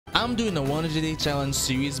I'm doing a 100-day challenge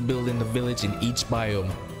series building the village in each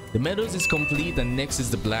biome. The meadows is complete and next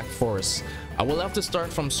is the black forest. I will have to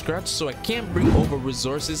start from scratch so I can't bring over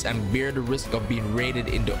resources and bear the risk of being raided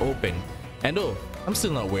in the open. And oh, I'm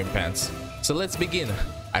still not wearing pants. So let's begin.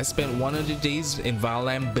 I spent 100 days in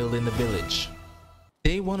Valheim building the village.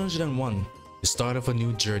 Day 101, the start of a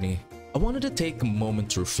new journey. I wanted to take a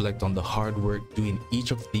moment to reflect on the hard work doing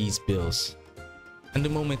each of these builds. And the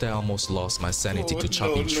moment I almost lost my sanity to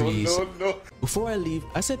chopping trees. Before I leave,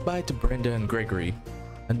 I said bye to Brenda and Gregory.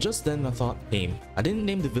 And just then a thought came. I didn't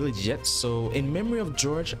name the village yet, so in memory of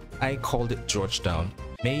George, I called it Georgetown.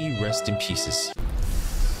 May he rest in pieces.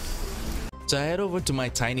 So I head over to my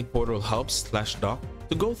tiny portal hub / dock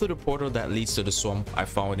to go through the portal that leads to the swamp I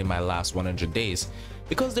found in my last 100 days.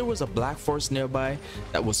 Because there was a black forest nearby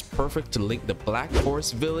that was perfect to link the black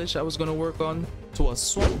forest village I was going to work on to a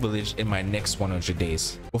swamp village in my next 100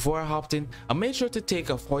 days. Before I hopped in, I made sure to take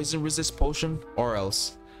a poison resist potion or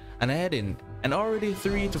else. And I head in, and already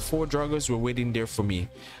 3 to 4 joggers were waiting there for me.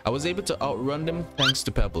 I was able to outrun them thanks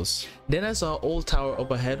to pebbles. Then I saw an old tower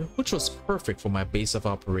up ahead, which was perfect for my base of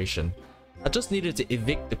operation. I just needed to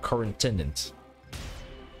evict the current tenant.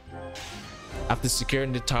 After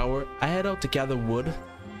securing the tower, I head out to gather wood.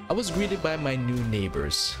 I was greeted by my new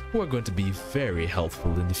neighbors, who are going to be very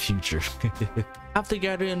helpful in the future. After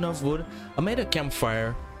gathering enough wood, I made a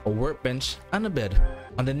campfire, a workbench, and a bed.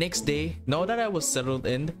 On the next day, now that I was settled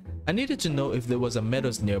in, I needed to know if there was a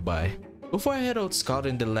meadows nearby. Before I head out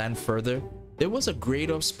scouting the land further, there was a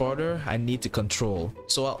grade of spawner I need to control.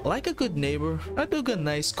 So like a good neighbor, I dug a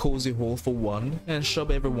nice cozy hole for one and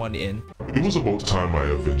shoved everyone in. It was about time I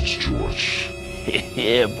avenged George.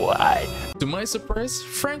 Yeah, boy. To my surprise,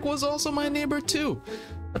 Frank was also my neighbor too.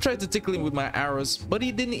 I tried to tickle him with my arrows, but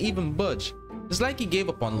he didn't even budge. It's like he gave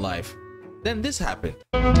up on life. Then this happened.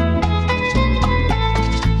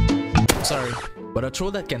 Sorry, but a troll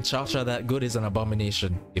that can cha-cha that good is an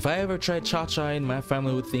abomination. If I ever tried cha-chaing, my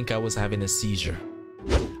family would think I was having a seizure.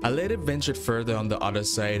 I later ventured further on the other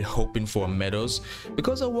side, hoping for meadows,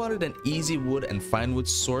 because I wanted an easy wood and fine wood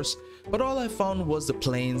source, but all I found was the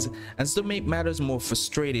plains, and to make matters more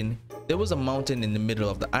frustrating, there was a mountain in the middle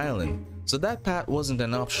of the island, so that path wasn't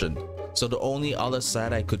an option. So the only other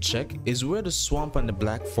side I could check is where the swamp and the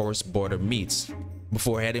black forest border meets.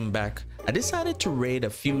 Before heading back, I decided to raid a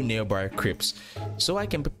few nearby crypts, so I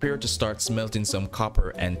can prepare to start smelting some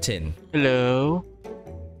copper and tin. Hello?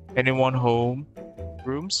 Anyone home?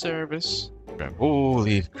 Room service?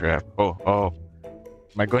 Holy crap. Oh.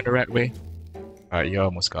 Am I going the right way? Alright, you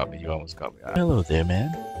almost got me. Hello there,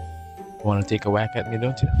 man. Want to take a whack at me,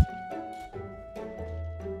 don't you?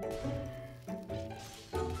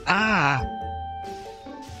 Ah!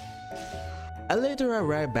 I later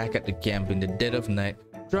arrived back at the camp in the dead of night,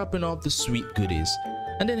 dropping off the sweet goodies,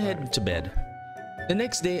 and then headed to bed. The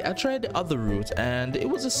next day, I tried the other route and it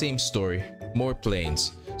was the same story, more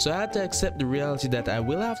plains. So I had to accept the reality that I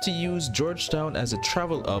will have to use Georgetown as a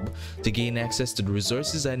travel hub to gain access to the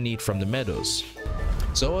resources I need from the meadows.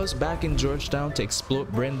 So I was back in Georgetown to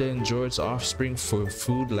exploit Brenda and George's offspring for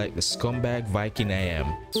food like the scumbag Viking I am.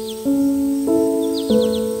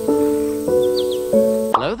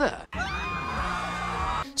 Hello there.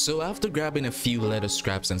 So after grabbing a few leather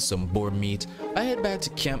scraps and some boar meat, I head back to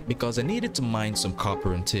camp because I needed to mine some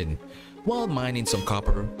copper and tin. While mining some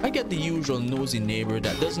copper, I get the usual nosy neighbor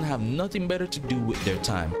that doesn't have nothing better to do with their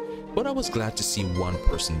time. But I was glad to see one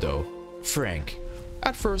person though, Frank.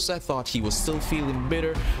 At first I thought he was still feeling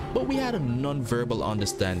bitter, but we had a non-verbal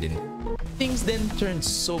understanding. Things then turned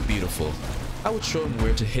so beautiful. I would show him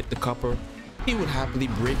where to hit the copper. He would happily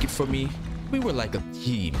break it for me. We were like a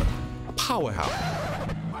team, a powerhouse.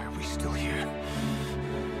 Why are we still here?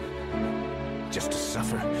 Just to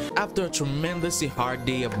suffer? After a tremendously hard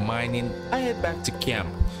day of mining, I head back to camp.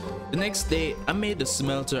 The next day, I made the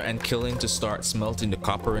smelter and kiln to start smelting the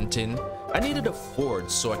copper and tin. I needed a forge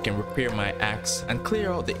so I can repair my axe and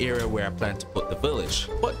clear out the area where I plan to put the village.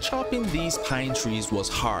 But chopping these pine trees was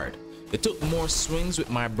hard. It took more swings with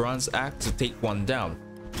my bronze axe to take one down.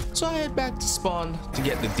 So I head back to spawn to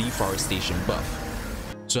get the deforestation buff.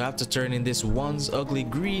 So after turning this once ugly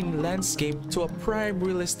green landscape to a prime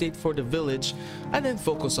real estate for the village, I then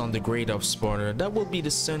focus on the grade of spawner that will be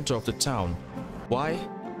the center of the town. Why?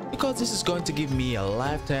 Because this is going to give me a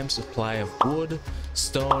lifetime supply of wood,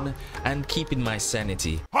 stone, and keeping my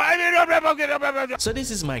sanity. So this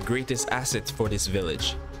is my greatest asset for this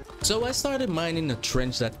village. So I started mining a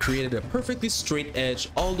trench that created a perfectly straight edge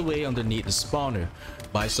all the way underneath the spawner.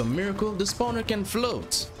 By some miracle, the spawner can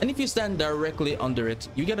float, and if you stand directly under it,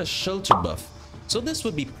 you get a shelter buff. So this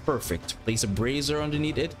would be perfect. Place a brazier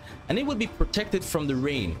underneath it and it would be protected from the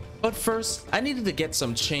rain. But first, I needed to get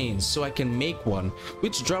some chains so I can make one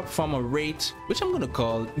which dropped from a wraith, which I'm gonna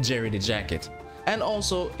call Jerry the Jacket. And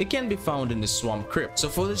also, it can be found in the swamp crypt. So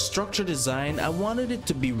for the structure design, I wanted it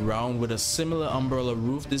to be round with a similar umbrella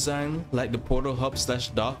roof design like the portal hub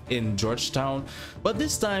 / dock in Georgetown. But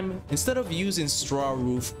this time, instead of using straw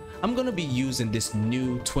roof, I'm gonna be using this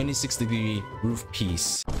new 26-degree roof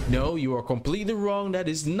piece. No, you are completely wrong. That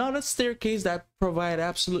is not a staircase that provide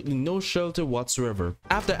absolutely no shelter whatsoever.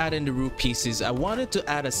 After adding the roof pieces, I wanted to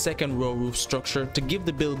add a second row roof structure to give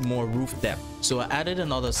the build more roof depth. So I added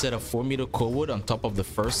another set of 4-meter core wood on top of the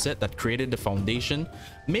first set that created the foundation,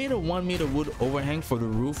 made a 1-meter wood overhang for the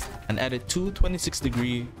roof, and added two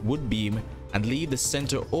 26-degree wood beam and leave the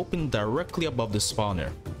center open directly above the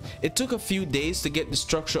spawner. It took a few days to get the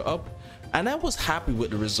structure up, and I was happy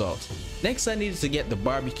with the result. Next, I needed to get the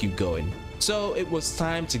barbecue going. So it was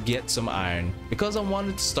time to get some iron because I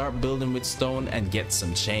wanted to start building with stone and get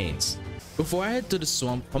some chains. Before I head to the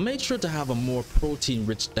swamp, I made sure to have a more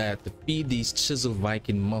protein-rich diet to feed these chiseled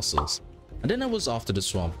Viking muscles. And then I was off to the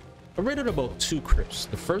swamp. I raided about 2 crypts.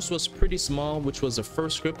 The first was pretty small, which was the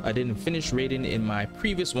first crypt I didn't finish raiding in my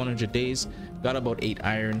previous 100 days, got about 8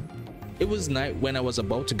 iron. It was night when I was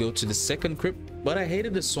about to go to the second crypt, but I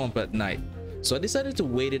hated the swamp at night, so I decided to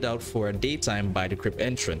wait it out for a daytime by the crypt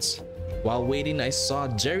entrance. While waiting, I saw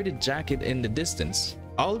Jerry the Jacket in the distance.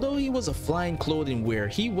 Although he was a flying clothing wearer,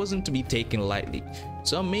 he wasn't to be taken lightly,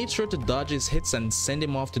 so I made sure to dodge his hits and send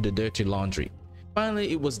him off to the dirty laundry.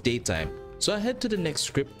 Finally, it was daytime, so I head to the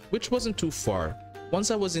next crypt, which wasn't too far.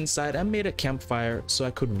 Once I was inside, I made a campfire so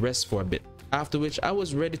I could rest for a bit, after which I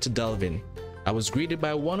was ready to delve in. I was greeted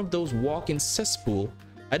by one of those walk-in cesspool.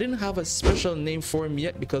 I didn't have a special name for him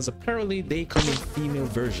yet because apparently they come in female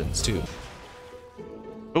versions too.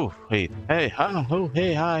 Oh, hey, hi, oh,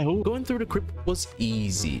 hey, hi, who? Going through the crypt was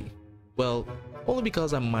easy. Well, only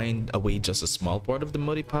because I mined away just a small part of the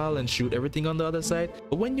muddy pile and shoot everything on the other side.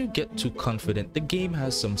 But when you get too confident, the game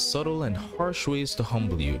has some subtle and harsh ways to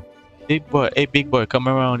humble you. Big boy, hey, big boy, come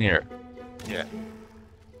around here. Yeah.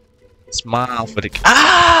 Smile for the.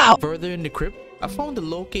 Ah! Further in the crypt, I found the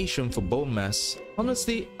location for bone mass.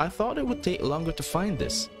 Honestly, I thought it would take longer to find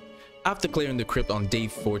this. After clearing the crypt on day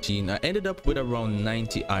 14, I ended up with around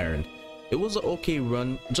 90 iron. It was an okay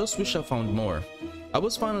run, just wish I found more. I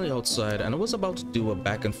was finally outside and I was about to do a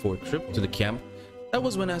back and forth trip to the camp. That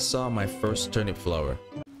was when I saw my first turnip flower.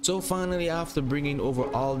 So finally, after bringing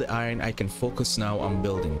over all the iron, I can focus now on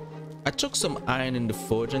building. I took some iron in the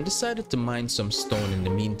forge and decided to mine some stone in the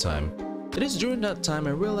meantime. It is during that time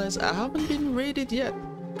I realized I haven't been raided yet.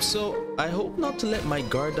 So I hope not to let my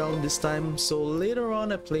guard down this time, so later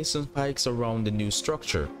on I placed some pikes around the new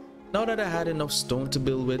structure. Now that I had enough stone to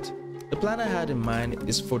build with, the plan I had in mind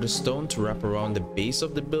is for the stone to wrap around the base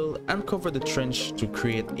of the build and cover the trench to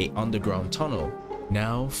create an underground tunnel.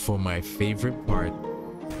 Now for my favorite part.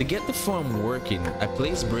 To get the farm working, I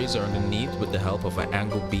placed brazier underneath with the help of an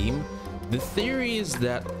angle beam. The theory is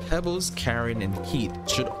that pebbles, carrion, and heat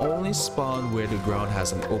should only spawn where the ground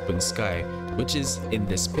has an open sky, which is in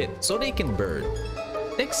this pit, so they can burn.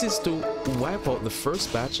 Next is to wipe out the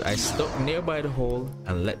first batch I stuck nearby the hole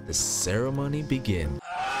and let the ceremony begin.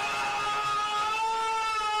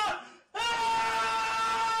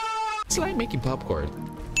 It's like making popcorn.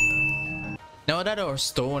 Now that our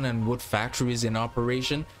stone and wood factory is in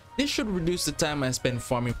operation, this should reduce the time I spend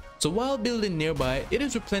farming. So while building nearby, it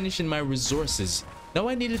is replenishing my resources. Now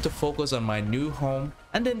I needed to focus on my new home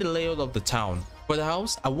and then the layout of the town. For the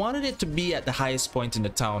house, I wanted it to be at the highest point in the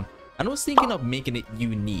town and was thinking of making it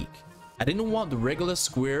unique. I didn't want the regular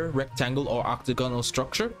square, rectangle, or octagonal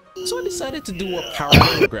structure, so I decided to do a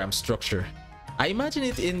parallelogram structure. I imagine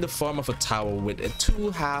it in the form of a tower with a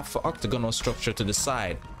 2-half octagonal structure to the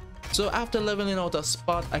side. So after leveling out a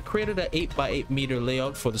spot, I created an 8x8 meter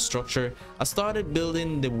layout for the structure. I started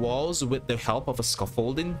building the walls with the help of a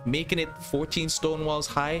scaffolding, making it 14 stone walls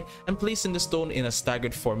high and placing the stone in a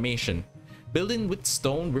staggered formation. Building with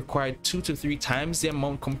stone required 2 to 3 times the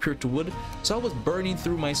amount compared to wood, so I was burning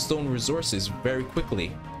through my stone resources very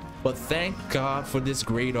quickly. But thank God for this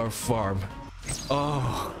Greydar farm.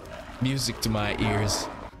 Oh, music to my ears.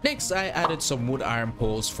 Next, I added some wood iron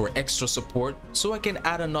poles for extra support so I can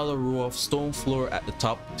add another row of stone floor at the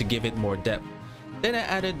top to give it more depth. Then I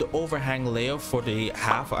added the overhang layer for the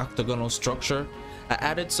half octagonal structure. I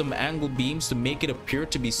added some angle beams to make it appear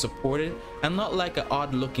to be supported and not like an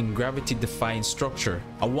odd looking gravity defying structure.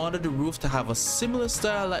 I wanted the roof to have a similar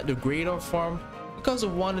style like the Greydar farm, because I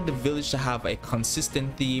wanted the village to have a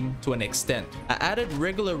consistent theme to an extent. I added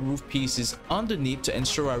regular roof pieces underneath to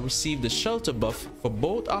ensure I received the shelter buff for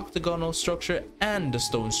both octagonal structure and the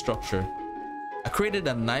stone structure. I created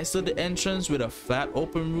a nice little entrance with a flat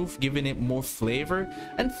open roof, giving it more flavor,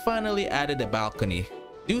 and finally added a balcony.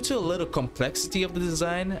 Due to a little complexity of the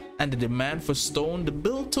design and the demand for stone, the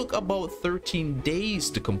build took about 13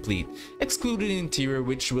 days to complete, excluding the interior,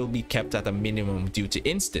 which will be kept at a minimum due to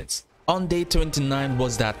instance. On day 29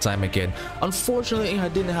 was that time again. Unfortunately, I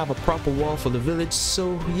didn't have a proper wall for the village,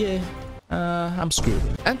 so yeah, I'm screwed.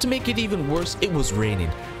 And to make it even worse, it was raining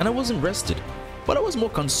and I wasn't rested. But I was more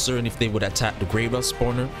concerned if they would attack the graveyard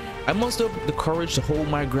spawner. I mustered up the courage to hold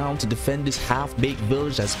my ground to defend this half-baked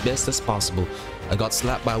village as best as possible. I got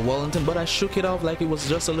slapped by Wellington, but I shook it off like it was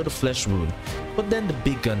just a little flesh wound. But then the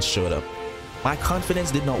big guns showed up. My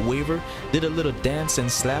confidence did not waver, did a little dance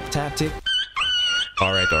and slap tactic.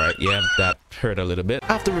 Alright, yeah, that hurt a little bit.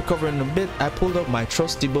 After recovering a bit, I pulled up my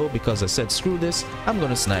trusty bow because I said screw this, I'm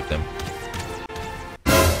gonna snipe them.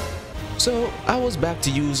 So I was back to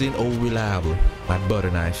using old reliable, my butter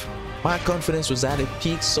knife. My confidence was at its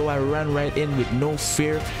peak, so I ran right in with no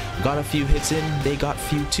fear. Got a few hits in, they got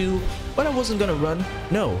few too, but I wasn't gonna run.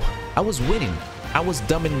 No, I was winning. I was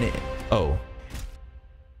dominating. Oh.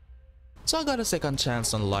 So I got a second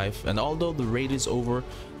chance on life, and although the raid is over,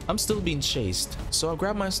 I'm still being chased. So I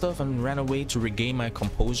grabbed my stuff and ran away to regain my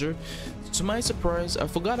composure. To my surprise, I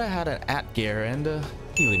forgot I had an at gear and a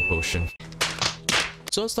healing potion.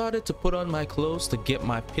 So I started to put on my clothes to get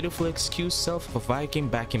my pitiful excuse self of a Viking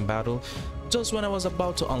back in battle. Just when I was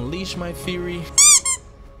about to unleash my fury.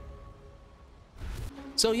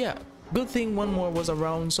 So yeah, good thing one more was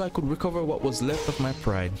around so I could recover what was left of my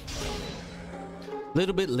pride.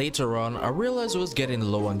 Little bit later on, I realized I was getting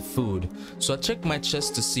low on food, so I checked my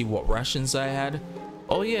chest to see what rations I had.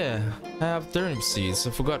 Oh yeah, I have turnip seeds,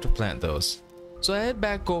 I forgot to plant those. So I head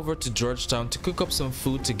back over to Georgetown to cook up some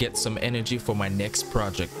food to get some energy for my next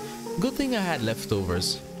project. Good thing I had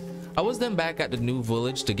leftovers. I was then back at the new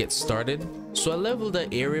village to get started, so I leveled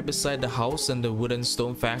the area beside the house and the wood and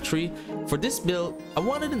stone factory. For this build, I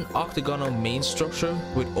wanted an octagonal main structure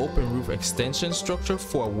with open roof extension structure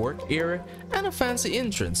for a work area and a fancy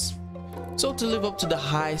entrance. So to live up to the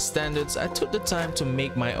high standards, I took the time to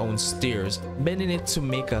make my own stairs, bending it to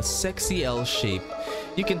make a sexy L shape.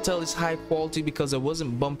 You can tell it's high quality because I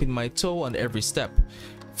wasn't bumping my toe on every step.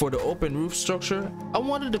 For the open roof structure, I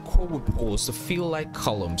wanted the core wood poles to feel like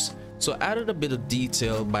columns, so I added a bit of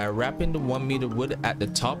detail by wrapping the 1 meter wood at the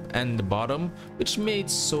top and the bottom, which made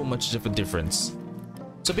so much of a difference.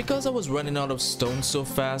 So because I was running out of stone so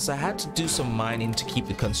fast, I had to do some mining to keep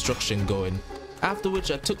the construction going. After which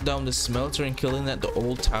I took down the smelter and kiln at the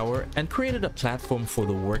old tower and created a platform for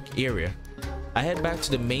the work area. I head back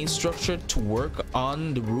to the main structure to work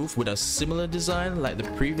on the roof with a similar design like the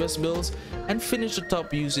previous builds and finish the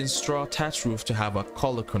top using straw thatch roof to have a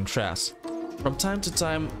color contrast. From time to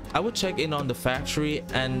time, I would check in on the factory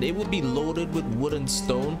and it would be loaded with wood and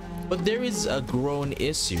stone, but there is a growing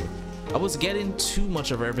issue. I was getting too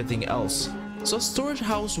much of everything else, so a storage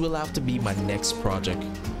house will have to be my next project.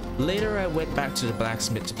 Later, I went back to the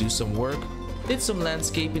blacksmith to do some work, did some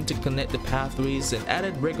landscaping to connect the pathways and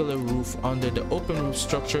added regular roof under the open roof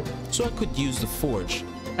structure so I could use the forge.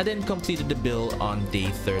 I then completed the build on day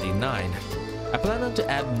 39. I plan on to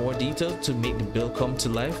add more detail to make the build come to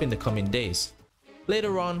life in the coming days.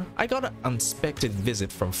 Later on, I got an unexpected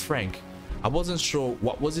visit from Frank. I wasn't sure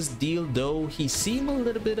what was his deal though, he seemed a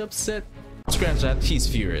little bit upset. Scratch that, he's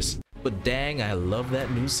furious. But dang, I love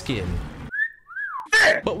that new skin.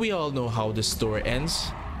 But we all know how the story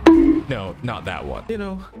ends. No, not that one. You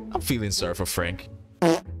know, I'm feeling sorry for Frank.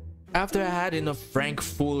 After I had enough Frank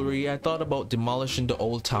foolery, I thought about demolishing the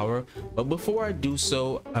old tower, but before I do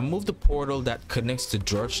so, I moved the portal that connects to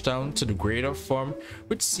Georgetown to the Greater Farm,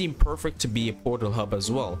 which seemed perfect to be a portal hub as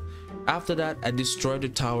well. After that, I destroyed the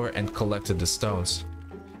tower and collected the stones.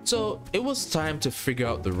 So it was time to figure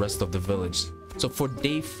out the rest of the village. So for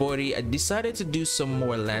day 40, I decided to do some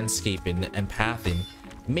more landscaping and pathing,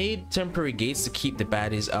 made temporary gates to keep the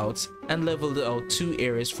baddies out, and leveled out 2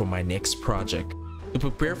 areas for my next project. To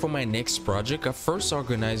prepare for my next project, I first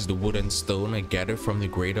organized the wood and stone I gathered from the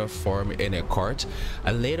Greater Farm in a cart.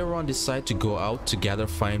 I later on decided to go out to gather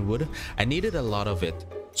fine wood. I needed a lot of it,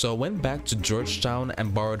 so I went back to Georgetown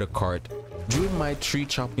and borrowed a cart. During my tree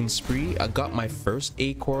chopping spree, I got my first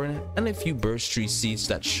acorn and a few birch tree seeds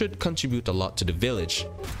that should contribute a lot to the village.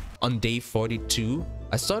 On day 42,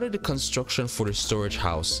 I started the construction for the storage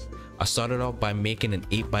house. I started off by making an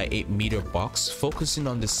 8 by 8 meter box, focusing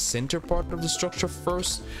on the center part of the structure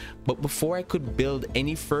first, but before I could build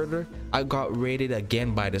any further, I got raided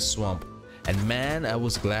again by the swamp. And man, I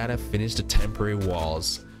was glad I finished the temporary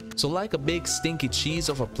walls. So like a big stinky cheese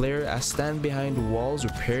of a player, I stand behind the walls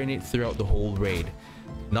repairing it throughout the whole raid.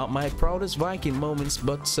 Not my proudest Viking moments,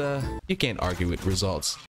 but you can't argue with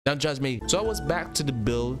results. Now judge me. So I was back to the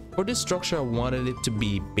build. For this structure, I wanted it to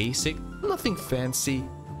be basic, nothing fancy.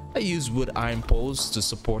 I used wood iron poles to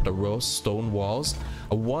support the row of stone walls.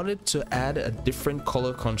 I wanted to add a different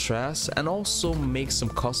color contrast and also make some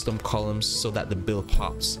custom columns so that the build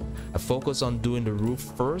pops. I focused on doing the roof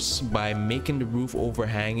first by making the roof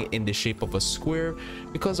overhang in the shape of a square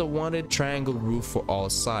because I wanted triangle roof for all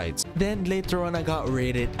sides. Then later on I got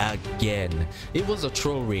raided again. It was a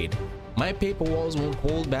troll raid. My paper walls won't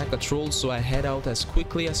hold back a troll, so I head out as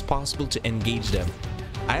quickly as possible to engage them.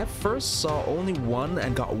 I at first saw only one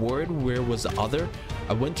and got worried where was the other.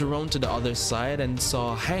 I went around to the other side and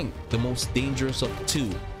saw Hank, the most dangerous of two.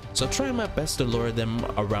 So I tried my best to lure them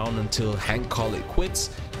around until Hank called it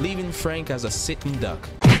quits, leaving Frank as a sitting duck.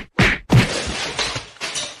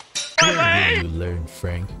 When will you learn,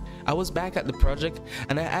 Frank? I was back at the project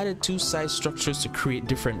and I added 2 side structures to create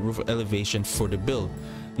different roof elevation for the build.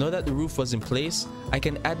 Now that the roof was in place, I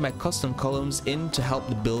can add my custom columns in to help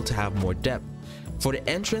the build to have more depth. For the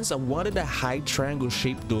entrance, I wanted a high triangle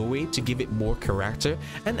shaped doorway to give it more character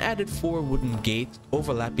and added 4 wooden gates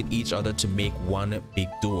overlapping each other to make one big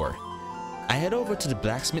door. I head over to the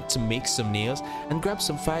blacksmith to make some nails and grab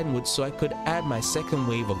some fine wood so I could add my second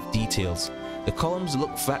wave of details. The columns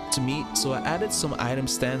look flat to me, so I added some item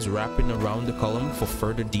stands wrapping around the column for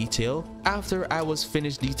further detail. After I was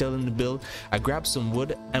finished detailing the build, I grabbed some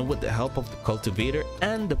wood and with the help of the cultivator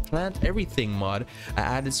and the plant everything mod, I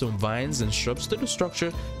added some vines and shrubs to the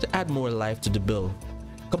structure to add more life to the build.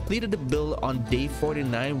 Completed the build on day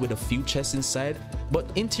 49 with a few chests inside, but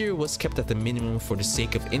interior was kept at the minimum for the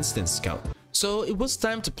sake of instance count. So it was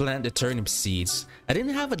time to plant the turnip seeds. I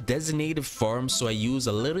didn't have a designated farm, so I used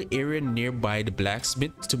a little area nearby the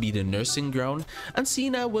blacksmith to be the nursing ground, and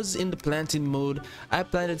seeing I was in the planting mode, I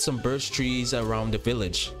planted some birch trees around the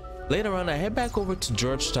village. Later on, I head back over to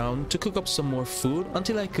Georgetown to cook up some more food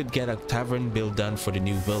until I could get a tavern build done for the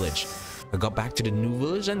new village. I got back to the new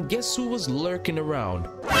village and guess who was lurking around?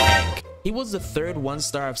 Hank. He was the 3rd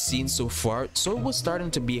 1-star I've seen so far, so it was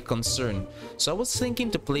starting to be a concern. So I was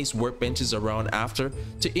thinking to place workbenches around after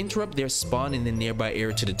to interrupt their spawn in the nearby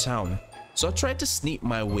area to the town. So I tried to sneak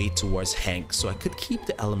my way towards Hank so I could keep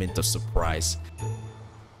the element of surprise.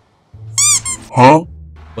 Huh?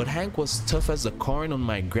 But Hank was tough as the corn on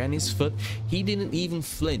my granny's foot. He didn't even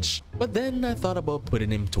flinch. But then I thought about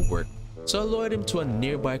putting him to work. So I lured him to a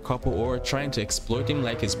nearby copper ore, trying to exploit him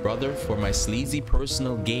like his brother for my sleazy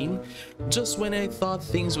personal gain. Just when I thought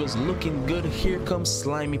things was looking good, here comes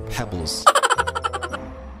Slimy Pebbles.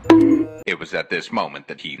 It was at this moment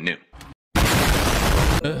that he knew.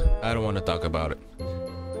 I don't want to talk about it.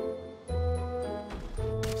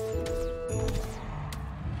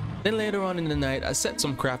 Then later on in the night, I set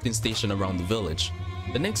some crafting station around the village.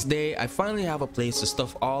 The next day, I finally have a place to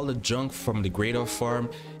stuff all the junk from the Greater farm.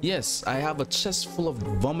 Yes, I have a chest full of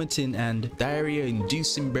vomiting and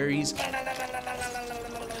diarrhea-inducing berries.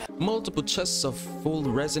 Multiple chests of full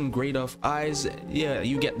resin grade of eyes. Yeah,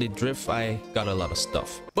 you get the drift. I got a lot of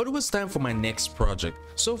stuff. But it was time for my next project.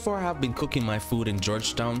 So far I have been cooking my food in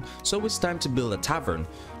Georgetown, so it was time to build a tavern.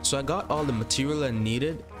 So I got all the material I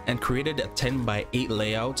needed and created a 10 by 8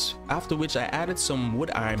 layout, after which I added some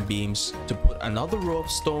wood iron beams to put another row of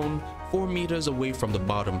stone 4 meters away from the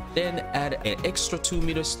bottom, then add an extra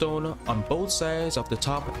 2-meter stone on both sides of the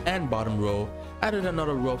top and bottom row, added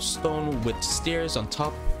another row of stone with stairs on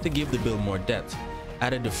top to give the build more depth,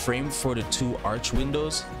 added the frame for the 2 arch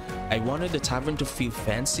windows. I wanted the tavern to feel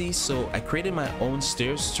fancy, so I created my own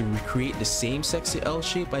stairs to recreate the same sexy L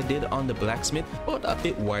shape I did on the blacksmith, but a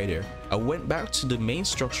bit wider. I went back to the main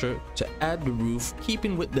structure to add the roof,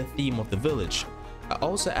 keeping with the theme of the village. I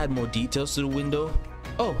also add more details to the window.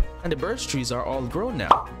 Oh, and the birch trees are all grown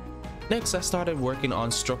now. Next, I started working on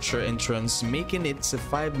structure entrance, making it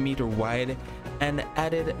 5 meter wide, and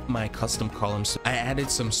added my custom columns. I added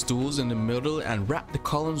some stools in the middle and wrapped the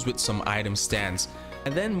columns with some item stands. I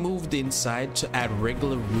then moved inside to add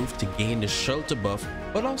regular roof to gain the shelter buff,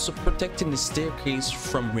 but also protecting the staircase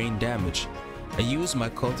from rain damage. I used my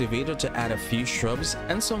cultivator to add a few shrubs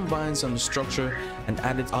and some vines on the structure and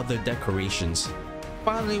added other decorations.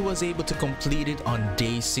 Finally was able to complete it on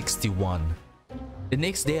day 61. The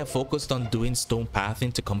next day I focused on doing stone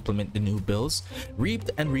pathing to complement the new builds, reaped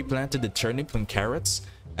and replanted the turnip and carrots,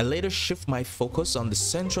 I later shift my focus on the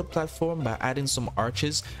central platform by adding some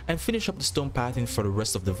arches and finish up the stone pathing for the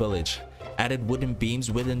rest of the village. Added wooden beams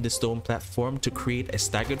within the stone platform to create a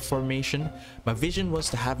staggered formation. My vision was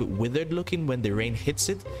to have it withered looking when the rain hits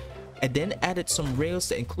it. I then added some rails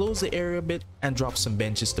to enclose the area a bit and dropped some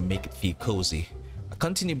benches to make it feel cozy. I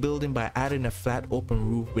continued building by adding a flat open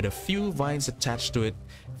roof with a few vines attached to it.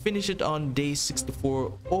 Finish it on day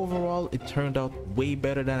 64. Overall, it turned out way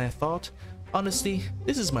better than I thought. Honestly,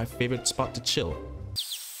 this is my favorite spot to chill.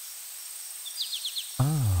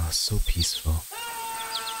 Ah, so peaceful.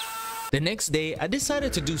 The next day, I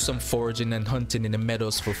decided to do some foraging and hunting in the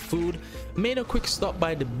meadows for food. Made a quick stop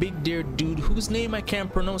by the big deer dude whose name I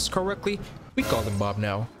can't pronounce correctly. We call him Bob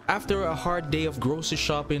now. After a hard day of grocery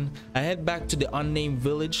shopping, I head back to the unnamed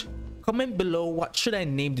village. Comment below what should I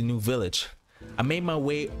name the new village. I made my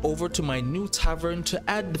way over to my new tavern to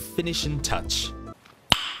add the finishing touch.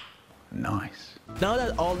 Nice. Now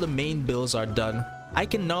that all the main builds are done, I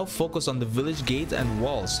can now focus on the village gate and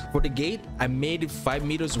walls. For the gate, I made it 5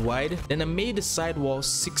 meters wide, then I made the side walls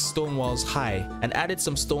 6 stone walls high and added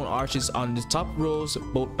some stone arches on the top rows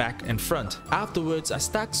both back and front. Afterwards, I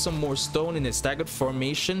stacked some more stone in a staggered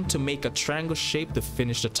formation to make a triangle shape to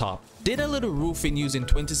finish the top. Did a little roofing using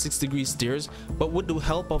 26-degree stairs, but with the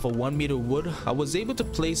help of a 1 meter wood, I was able to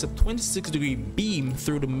place a 26-degree beam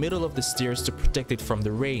through the middle of the stairs to protect it from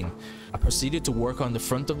the rain. I proceeded to work on the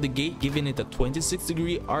front of the gate, giving it a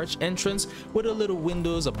 26-degree arch entrance with a little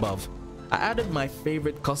windows above. I added my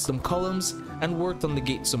favorite custom columns and worked on the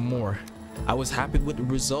gate some more. I was happy with the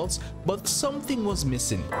results, but something was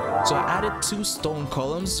missing. So I added 2 stone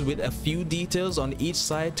columns with a few details on each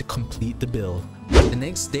side to complete the build. The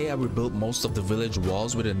next day I rebuilt most of the village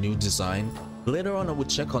walls with a new design. Later on I would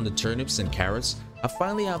check on the turnips and carrots. I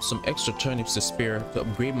finally have some extra turnips to spare to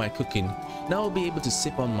upgrade my cooking. Now I'll be able to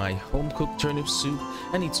sip on my home-cooked turnip soup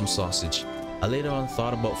and eat some sausage. I later on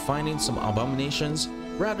thought about finding some abominations.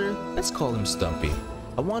 Rather, let's call him Stumpy.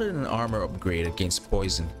 I wanted an armor upgrade against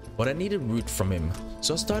poison, but I needed root from him.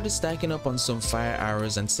 So I started stacking up on some fire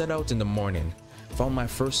arrows and set out in the morning. Found my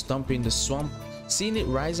first Stumpy in the swamp. Seeing it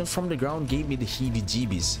rising from the ground gave me the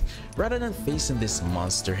heebie-jeebies. Rather than facing this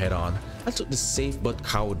monster head on, I took the safe but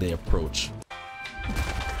cowardly approach.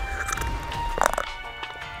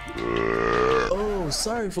 Oh,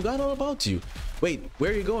 sorry, forgot all about you. Wait,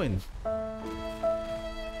 where are you going?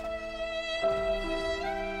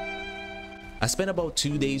 I spent about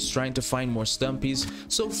 2 days trying to find more Stumpies.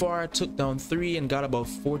 So far I took down 3 and got about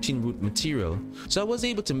 14 root material. So I was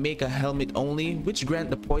able to make a helmet only, which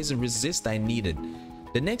grant the poison resist I needed.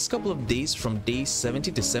 The next couple of days from day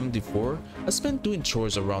 70 to 74, I spent doing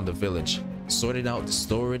chores around the village. Sorting out the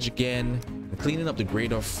storage again, and cleaning up the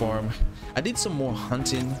Greydorf farm. I did some more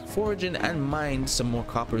hunting, foraging, and mined some more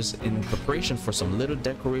coppers in preparation for some little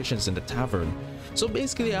decorations in the tavern. So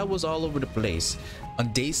basically I was all over the place.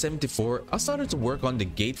 On day 74, I started to work on the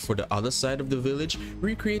gate for the other side of the village,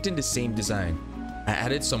 recreating the same design. I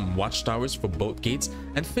added some watchtowers for both gates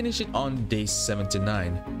and finished it on day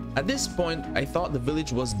 79. At this point, I thought the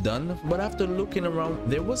village was done, but after looking around,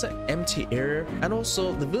 there was an empty area, and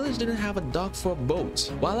also the village didn't have a dock for a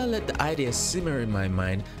boat. While I let the idea simmer in my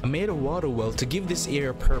mind, I made a water well to give this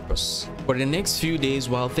area purpose. For the next few days,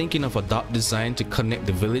 while thinking of a dock design to connect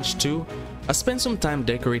the village to, I spent some time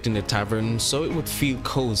decorating the tavern so it would feel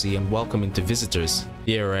cozy and welcoming to visitors.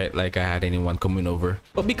 Yeah, right, like I had anyone coming over.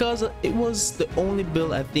 But because it was the only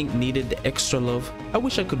build I think needed the extra love, I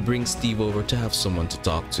wish I could bring Steve over to have someone to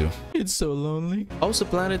talk to. It's so lonely. I also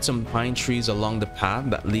planted some pine trees along the path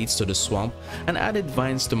that leads to the swamp and added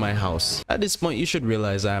vines to my house. At this point, you should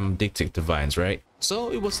realize I'm addicted to vines, right?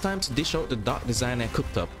 So it was time to dish out the dock design I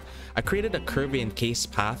cooked up. I created a curvy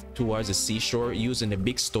encased path towards the seashore using the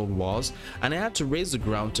big stone walls, and I had to raise the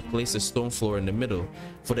ground to place a stone floor in the middle.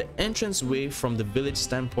 For the entranceway from the village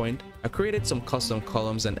standpoint, I created some custom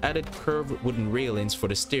columns and added curved wooden railings for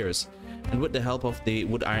the stairs. And with the help of the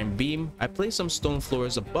wood iron beam, I placed some stone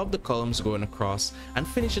floors above the columns going across and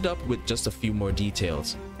finished it up with just a few more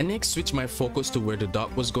details. I next switched my focus to where the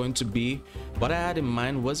dock was going to be. What I had in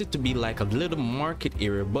mind was it to be like a little market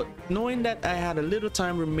area, but knowing that I had a little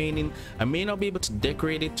time remaining, I may not be able to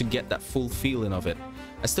decorate it to get that full feeling of it.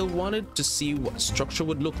 I still wanted to see what structure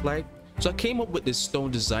would look like, so I came up with this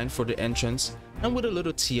stone design for the entrance, and with a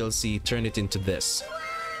little TLC turned it into this.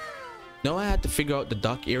 Now I had to figure out the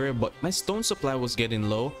dock area, but my stone supply was getting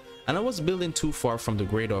low and I was building too far from the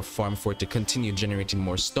Greydorf farm for it to continue generating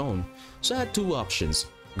more stone. So I had 2 options: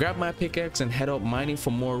 grab my pickaxe and head out mining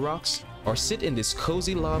for more rocks, or sit in this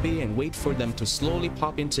cozy lobby and wait for them to slowly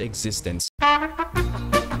pop into existence.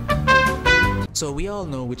 So we all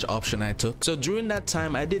know which option I took. So during that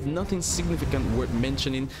time, I did nothing significant worth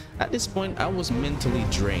mentioning. At this point, I was mentally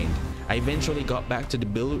drained. I eventually got back to the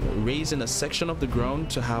build, raising a section of the ground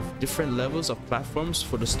to have different levels of platforms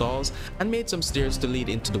for the stalls and made some stairs to lead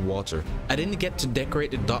into the water. I didn't get to decorate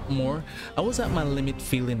the dock more. I was at my limit,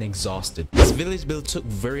 feeling exhausted. This village build took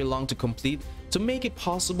very long to complete. To make it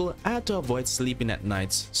possible, I had to avoid sleeping at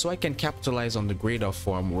nights so I can capitalize on the greater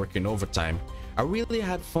form working overtime. I really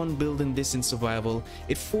had fun building this in survival.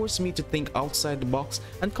 It forced me to think outside the box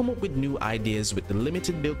and come up with new ideas with the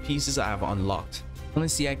limited build pieces I have unlocked.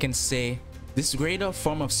 Honestly, I can say this greater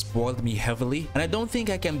form have spoiled me heavily, and I don't think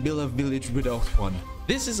I can build a village without one.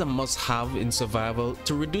 This is a must-have in survival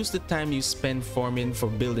to reduce the time you spend farming for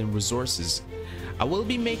building resources. I will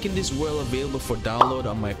be making this world available for download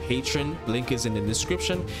on my Patreon. Link is in the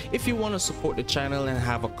description if you want to support the channel and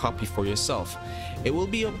have a copy for yourself. It will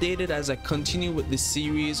be updated as I continue with this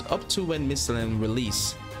series up to when Mistland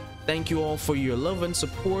release. Thank you all for your love and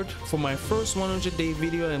support for my first 100-day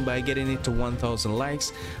video and by getting it to 1,000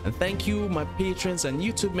 likes. And thank you my patrons and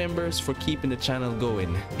YouTube members for keeping the channel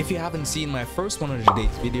going. If you haven't seen my first 100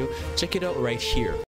 days video, check it out right here.